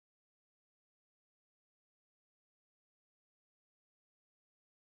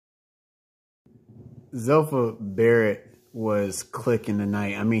Zelfa Barrett was clicking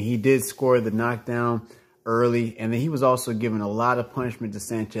tonight. I mean, he did score the knockdown early, and then he was also giving a lot of punishment to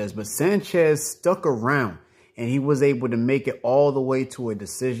Sanchez. But Sanchez stuck around, and he was able to make it all the way to a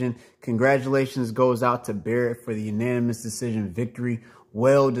decision. Congratulations goes out to Barrett for the unanimous decision victory.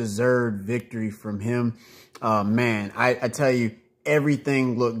 Well-deserved victory from him. Man, I tell you,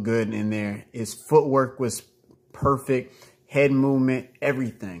 everything looked good in there. His footwork was perfect. Head movement,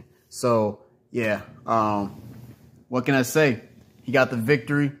 everything. So, yeah, what can I say? He got the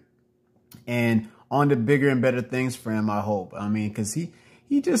victory, and on to bigger and better things for him, I hope. I mean, because he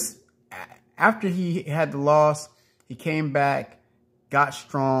just, after he had the loss, he came back, got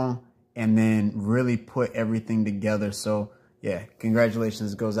strong, and then really put everything together. So, yeah,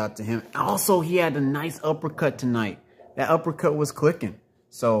 congratulations goes out to him. Also, he had a nice uppercut tonight. That uppercut was clicking.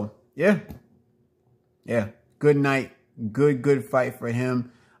 So, yeah, good night. Good fight for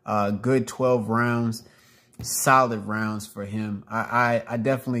him. Good 12 rounds. Solid rounds for him. I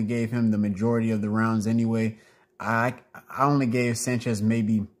definitely gave him the majority of the rounds anyway. I only gave Sanchez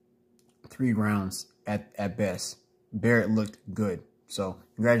maybe 3 rounds at best. Barrett looked good. So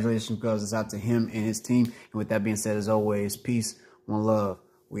congratulations goes out to him and his team. And with that being said, as always, peace, one love.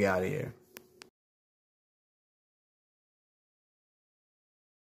 We out of here.